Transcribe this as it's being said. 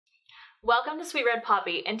Welcome to Sweet Red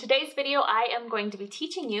Poppy. In today's video, I am going to be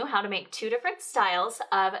teaching you how to make two different styles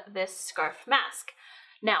of this scarf mask.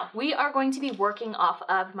 Now, we are going to be working off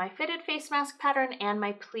of my fitted face mask pattern and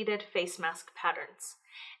my pleated face mask patterns.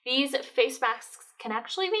 These face masks can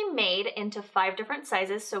actually be made into 5 different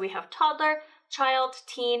sizes, so we have toddler, child,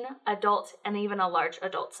 teen, adult, and even a large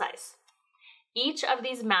adult size. Each of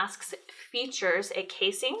these masks features a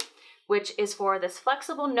casing, which is for this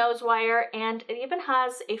flexible nose wire, and it even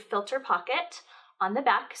has a filter pocket on the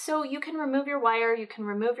back, so you can remove your wire, you can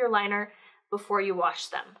remove your liner before you wash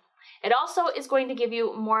them. It also is going to give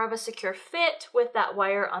you more of a secure fit with that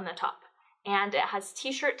wire on the top, and it has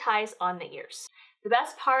t-shirt ties on the ears. The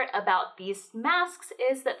best part about these masks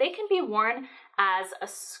is that they can be worn as a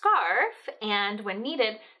scarf, and when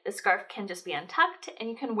needed, the scarf can just be untucked and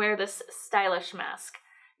you can wear this stylish mask.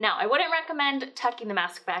 Now, I wouldn't recommend tucking the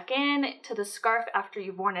mask back in to the scarf after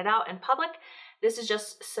you've worn it out in public. This is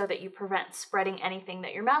just so that you prevent spreading anything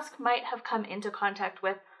that your mask might have come into contact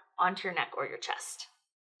with onto your neck or your chest.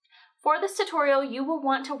 For this tutorial, you will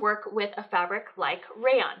want to work with a fabric like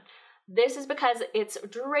rayon. This is because it's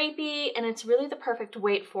drapey and it's really the perfect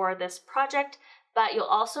weight for this project, but you'll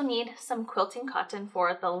also need some quilting cotton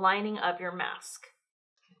for the lining of your mask.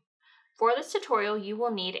 For this tutorial, you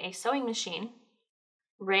will need a sewing machine,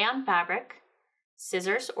 rayon fabric,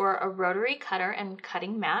 scissors or a rotary cutter and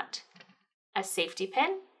cutting mat, a safety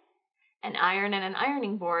pin, an iron and an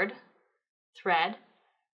ironing board, thread,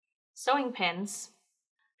 sewing pins,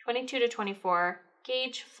 22 to 24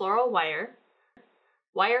 gauge floral wire,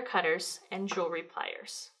 wire cutters, and jewelry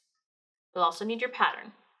pliers. You'll also need your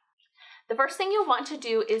pattern. The first thing you'll want to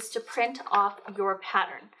do is to print off your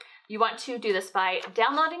pattern. You want to do this by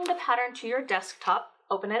downloading the pattern to your desktop,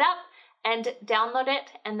 open it up, and download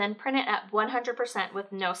it, and then print it at 100%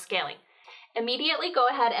 with no scaling. Immediately go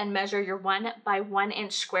ahead and measure your 1 by 1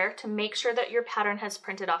 inch square to make sure that your pattern has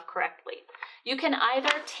printed off correctly. You can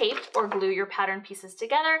either tape or glue your pattern pieces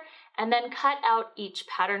together and then cut out each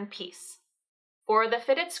pattern piece. For the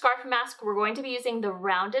fitted scarf mask, we're going to be using the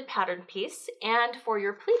rounded pattern piece, and for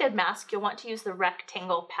your pleated mask, you'll want to use the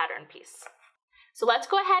rectangle pattern piece. So let's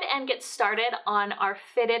go ahead and get started on our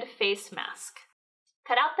fitted face mask.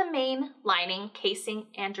 Cut out the main, lining, casing,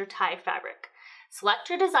 and your tie fabric. Select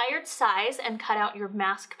your desired size and cut out your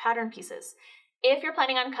mask pattern pieces. If you're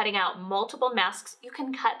planning on cutting out multiple masks, you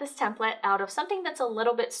can cut this template out of something that's a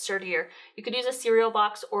little bit sturdier. You could use a cereal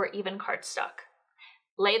box or even cardstock.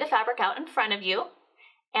 Lay the fabric out in front of you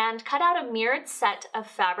and cut out a mirrored set of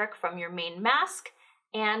fabric from your main mask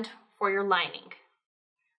and for your lining.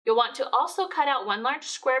 You'll want to also cut out 1 large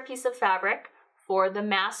square piece of fabric for the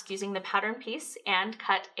mask using the pattern piece and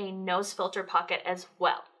cut a nose filter pocket as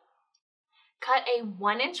well. Cut a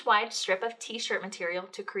 1 inch wide strip of t-shirt material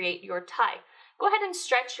to create your tie. Go ahead and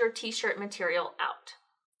stretch your t-shirt material out.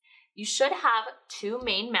 You should have 2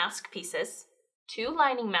 main mask pieces, 2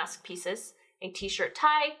 lining mask pieces, a t-shirt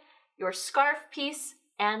tie, your scarf piece,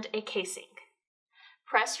 and a casing.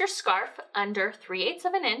 Press your scarf under 3/8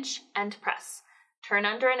 of an inch and press. Turn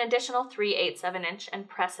under an additional 3/8 of an inch and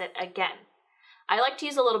press it again. I like to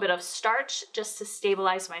use a little bit of starch just to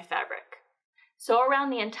stabilize my fabric. Sew around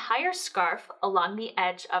the entire scarf along the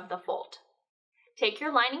edge of the fold. Take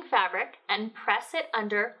your lining fabric and press it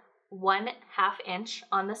under 1/2 inch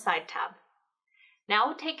on the side tab.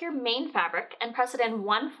 Now take your main fabric and press it in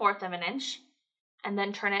 1/4 of an inch, and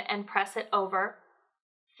then turn it and press it over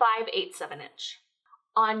 5/8 of an inch.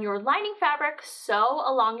 On your lining fabric, sew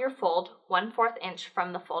along your fold 1/4 inch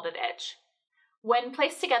from the folded edge. When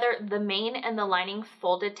placed together, the main and the lining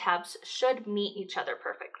folded tabs should meet each other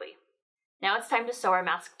perfectly. Now it's time to sew our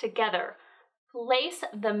mask together. Place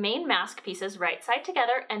the main mask pieces right side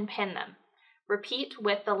together and pin them. Repeat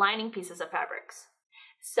with the lining pieces of fabrics.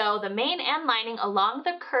 Sew the main and lining along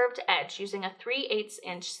the curved edge using a 3/8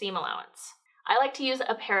 inch seam allowance. I like to use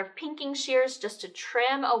a pair of pinking shears just to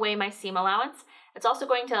trim away my seam allowance. It's also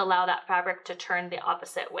going to allow that fabric to turn the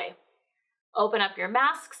opposite way. Open up your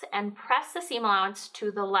masks and press the seam allowance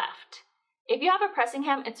to the left. If you have a pressing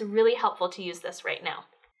hem, it's really helpful to use this right now.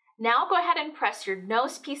 Now go ahead and press your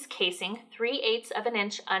nose piece casing 3/8 of an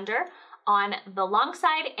inch under on the long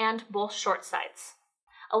side and both short sides.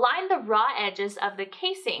 Align the raw edges of the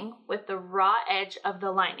casing with the raw edge of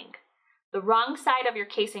the lining. The wrong side of your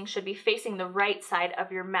casing should be facing the right side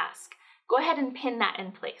of your mask. Go ahead and pin that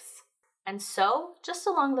in place and sew just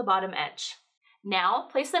along the bottom edge. Now,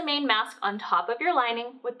 place the main mask on top of your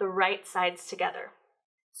lining with the right sides together.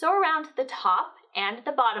 Sew around the top and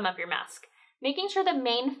the bottom of your mask, making sure the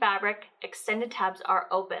main fabric extended tabs are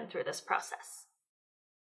open through this process.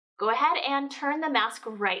 Go ahead and turn the mask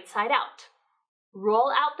right side out.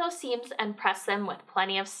 Roll out those seams and press them with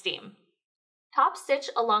plenty of steam. Top stitch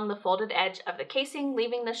along the folded edge of the casing,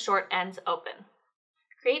 leaving the short ends open.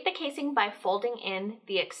 Create the casing by folding in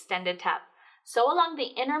the extended tab. Sew along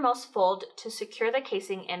the innermost fold to secure the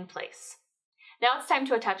casing in place. Now it's time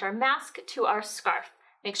to attach our mask to our scarf.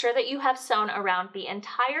 Make sure that you have sewn around the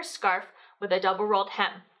entire scarf with a double rolled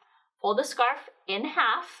hem. Fold the scarf in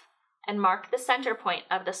half and mark the center point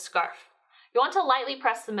of the scarf. You want to lightly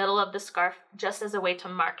press the middle of the scarf just as a way to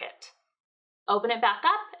mark it. Open it back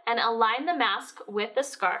up and align the mask with the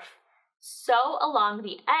scarf. Sew along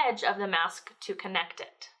the edge of the mask to connect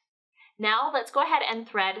it. Now let's go ahead and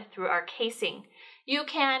thread through our casing. You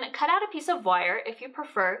can cut out a piece of wire if you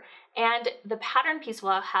prefer, and the pattern piece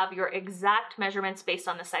will have your exact measurements based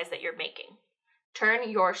on the size that you're making. Turn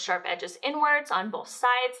your sharp edges inwards on both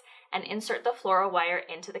sides and insert the floral wire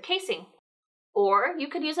into the casing. Or you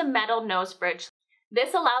could use a metal nose bridge.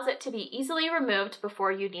 This allows it to be easily removed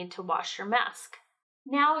before you need to wash your mask.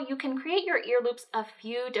 Now you can create your ear loops a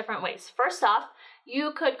few different ways. First off,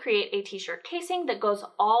 you could create a t-shirt casing that goes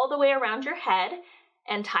all the way around your head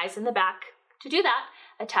and ties in the back. To do that,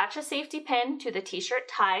 attach a safety pin to the t-shirt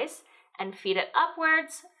ties and feed it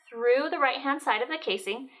upwards through the right-hand side of the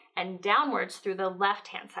casing and downwards through the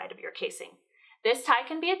left-hand side of your casing. This tie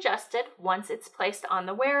can be adjusted once it's placed on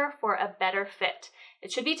the wearer for a better fit.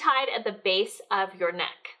 It should be tied at the base of your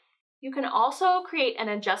neck. You can also create an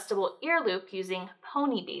adjustable ear loop using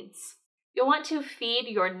pony beads. You'll want to feed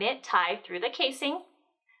your knit tie through the casing,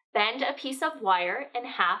 bend a piece of wire in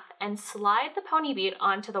half, and slide the pony bead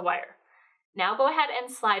onto the wire. Now go ahead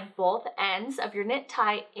and slide both ends of your knit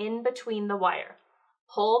tie in between the wire.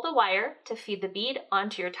 Pull the wire to feed the bead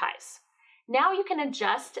onto your ties. Now you can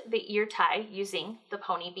adjust the ear tie using the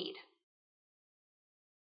pony bead.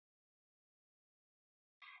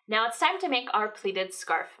 Now it's time to make our pleated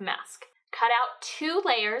scarf mask. Cut out 2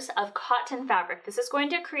 layers of cotton fabric. This is going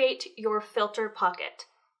to create your filter pocket.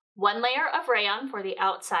 1 layer of rayon for the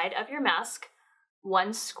outside of your mask,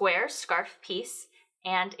 1 square scarf piece,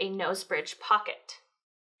 and a nose bridge pocket.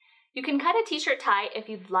 You can cut a t-shirt tie if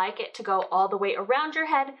you'd like it to go all the way around your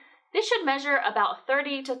head. This should measure about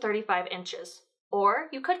 30 to 35 inches. Or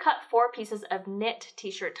you could cut 4 pieces of knit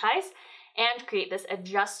t-shirt ties and create this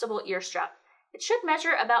adjustable ear strap. It should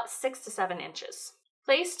measure about 6 to 7 inches.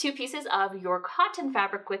 Place 2 pieces of your cotton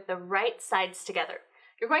fabric with the right sides together.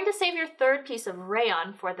 You're going to save your 3rd piece of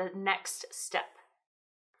rayon for the next step.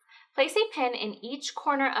 Place a pin in each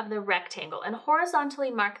corner of the rectangle and horizontally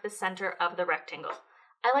mark the center of the rectangle.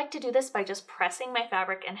 I like to do this by just pressing my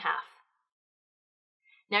fabric in half.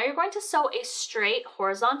 Now you're going to sew a straight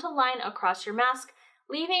horizontal line across your mask,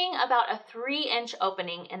 leaving about a 3-inch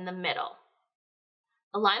opening in the middle.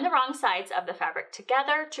 Align the wrong sides of the fabric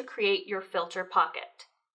together to create your filter pocket.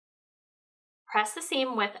 Press the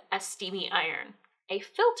seam with a steamy iron. A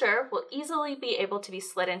filter will easily be able to be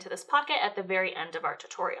slid into this pocket at the very end of our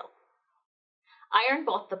tutorial. Iron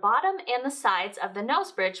both the bottom and the sides of the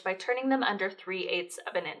nose bridge by turning them under 3/8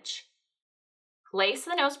 of an inch. Place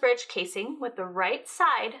the nose bridge casing with the right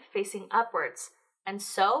side facing upwards and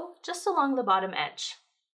sew just along the bottom edge.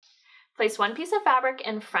 Place 1 piece of fabric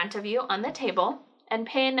in front of you on the table and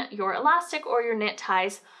pin your elastic or your knit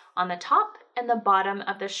ties on the top and the bottom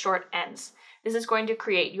of the short ends. This is going to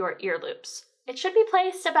create your ear loops. It should be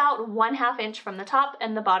placed about 1/2 inch from the top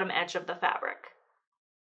and the bottom edge of the fabric.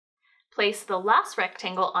 Place the last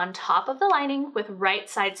rectangle on top of the lining with right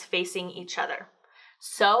sides facing each other.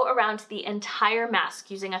 Sew around the entire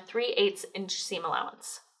mask using a 3/8 inch seam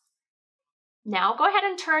allowance. Now go ahead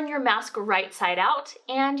and turn your mask right side out,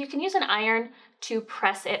 and you can use an iron to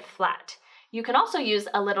press it flat. You can also use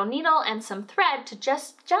a little needle and some thread to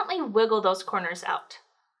just gently wiggle those corners out.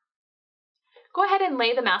 Go ahead and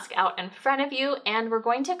lay the mask out in front of you, and we're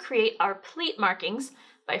going to create our pleat markings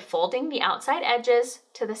by folding the outside edges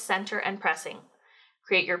to the center and pressing.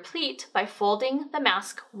 Create your pleat by folding the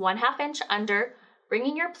mask 1/2 inch under,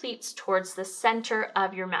 bringing your pleats towards the center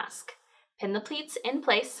of your mask. Pin the pleats in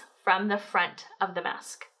place from the front of the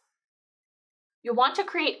mask. You'll want to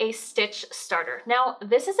create a stitch starter. Now,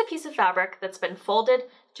 this is a piece of fabric that's been folded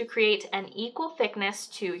to create an equal thickness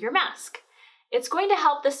to your mask. It's going to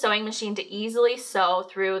help the sewing machine to easily sew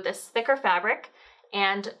through this thicker fabric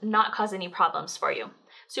and not cause any problems for you.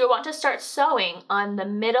 So you'll want to start sewing on the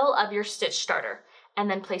middle of your stitch starter and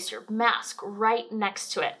then place your mask right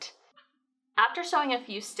next to it. After sewing a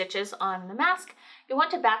few stitches on the mask, you'll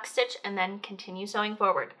want to backstitch and then continue sewing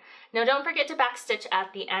forward. Now don't forget to backstitch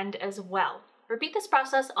at the end as well. Repeat this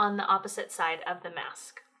process on the opposite side of the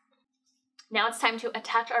mask. Now it's time to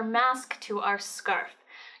attach our mask to our scarf.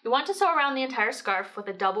 You want to sew around the entire scarf with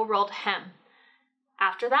a double rolled hem.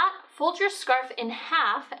 After that, fold your scarf in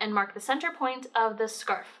half and mark the center point of the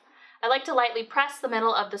scarf. I like to lightly press the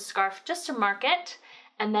middle of the scarf just to mark it,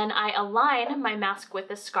 and then I align my mask with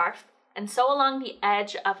the scarf and sew along the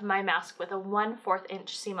edge of my mask with a 1/4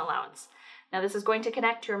 inch seam allowance. Now this is going to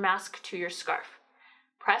connect your mask to your scarf.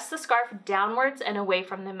 Press the scarf downwards and away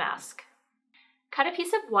from the mask. Cut a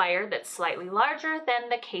piece of wire that's slightly larger than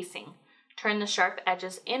the casing. Turn the sharp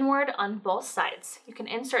edges inward on both sides. You can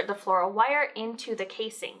insert the floral wire into the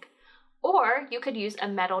casing, or you could use a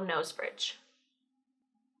metal nose bridge.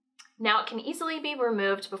 Now it can easily be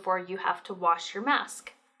removed before you have to wash your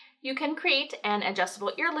mask. You can create an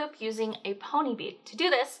adjustable ear loop using a pony bead. To do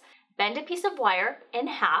this, bend a piece of wire in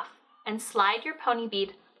half and slide your pony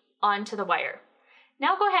bead onto the wire.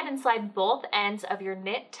 Now go ahead and slide both ends of your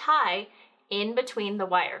knit tie in between the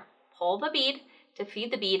wire. Pull the bead to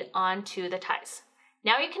feed the bead onto the ties.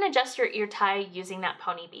 Now you can adjust your ear tie using that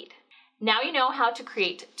pony bead. Now you know how to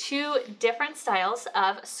create 2 different styles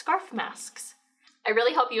of scarf masks. I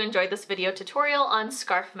really hope you enjoyed this video tutorial on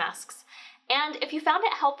scarf masks. And if you found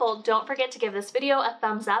it helpful, don't forget to give this video a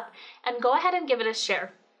thumbs up and go ahead and give it a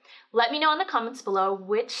share. Let me know in the comments below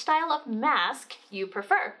which style of mask you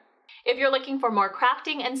prefer. If you're looking for more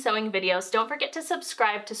crafting and sewing videos, don't forget to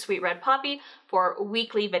subscribe to Sweet Red Poppy for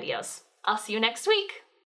weekly videos. I'll see you next week.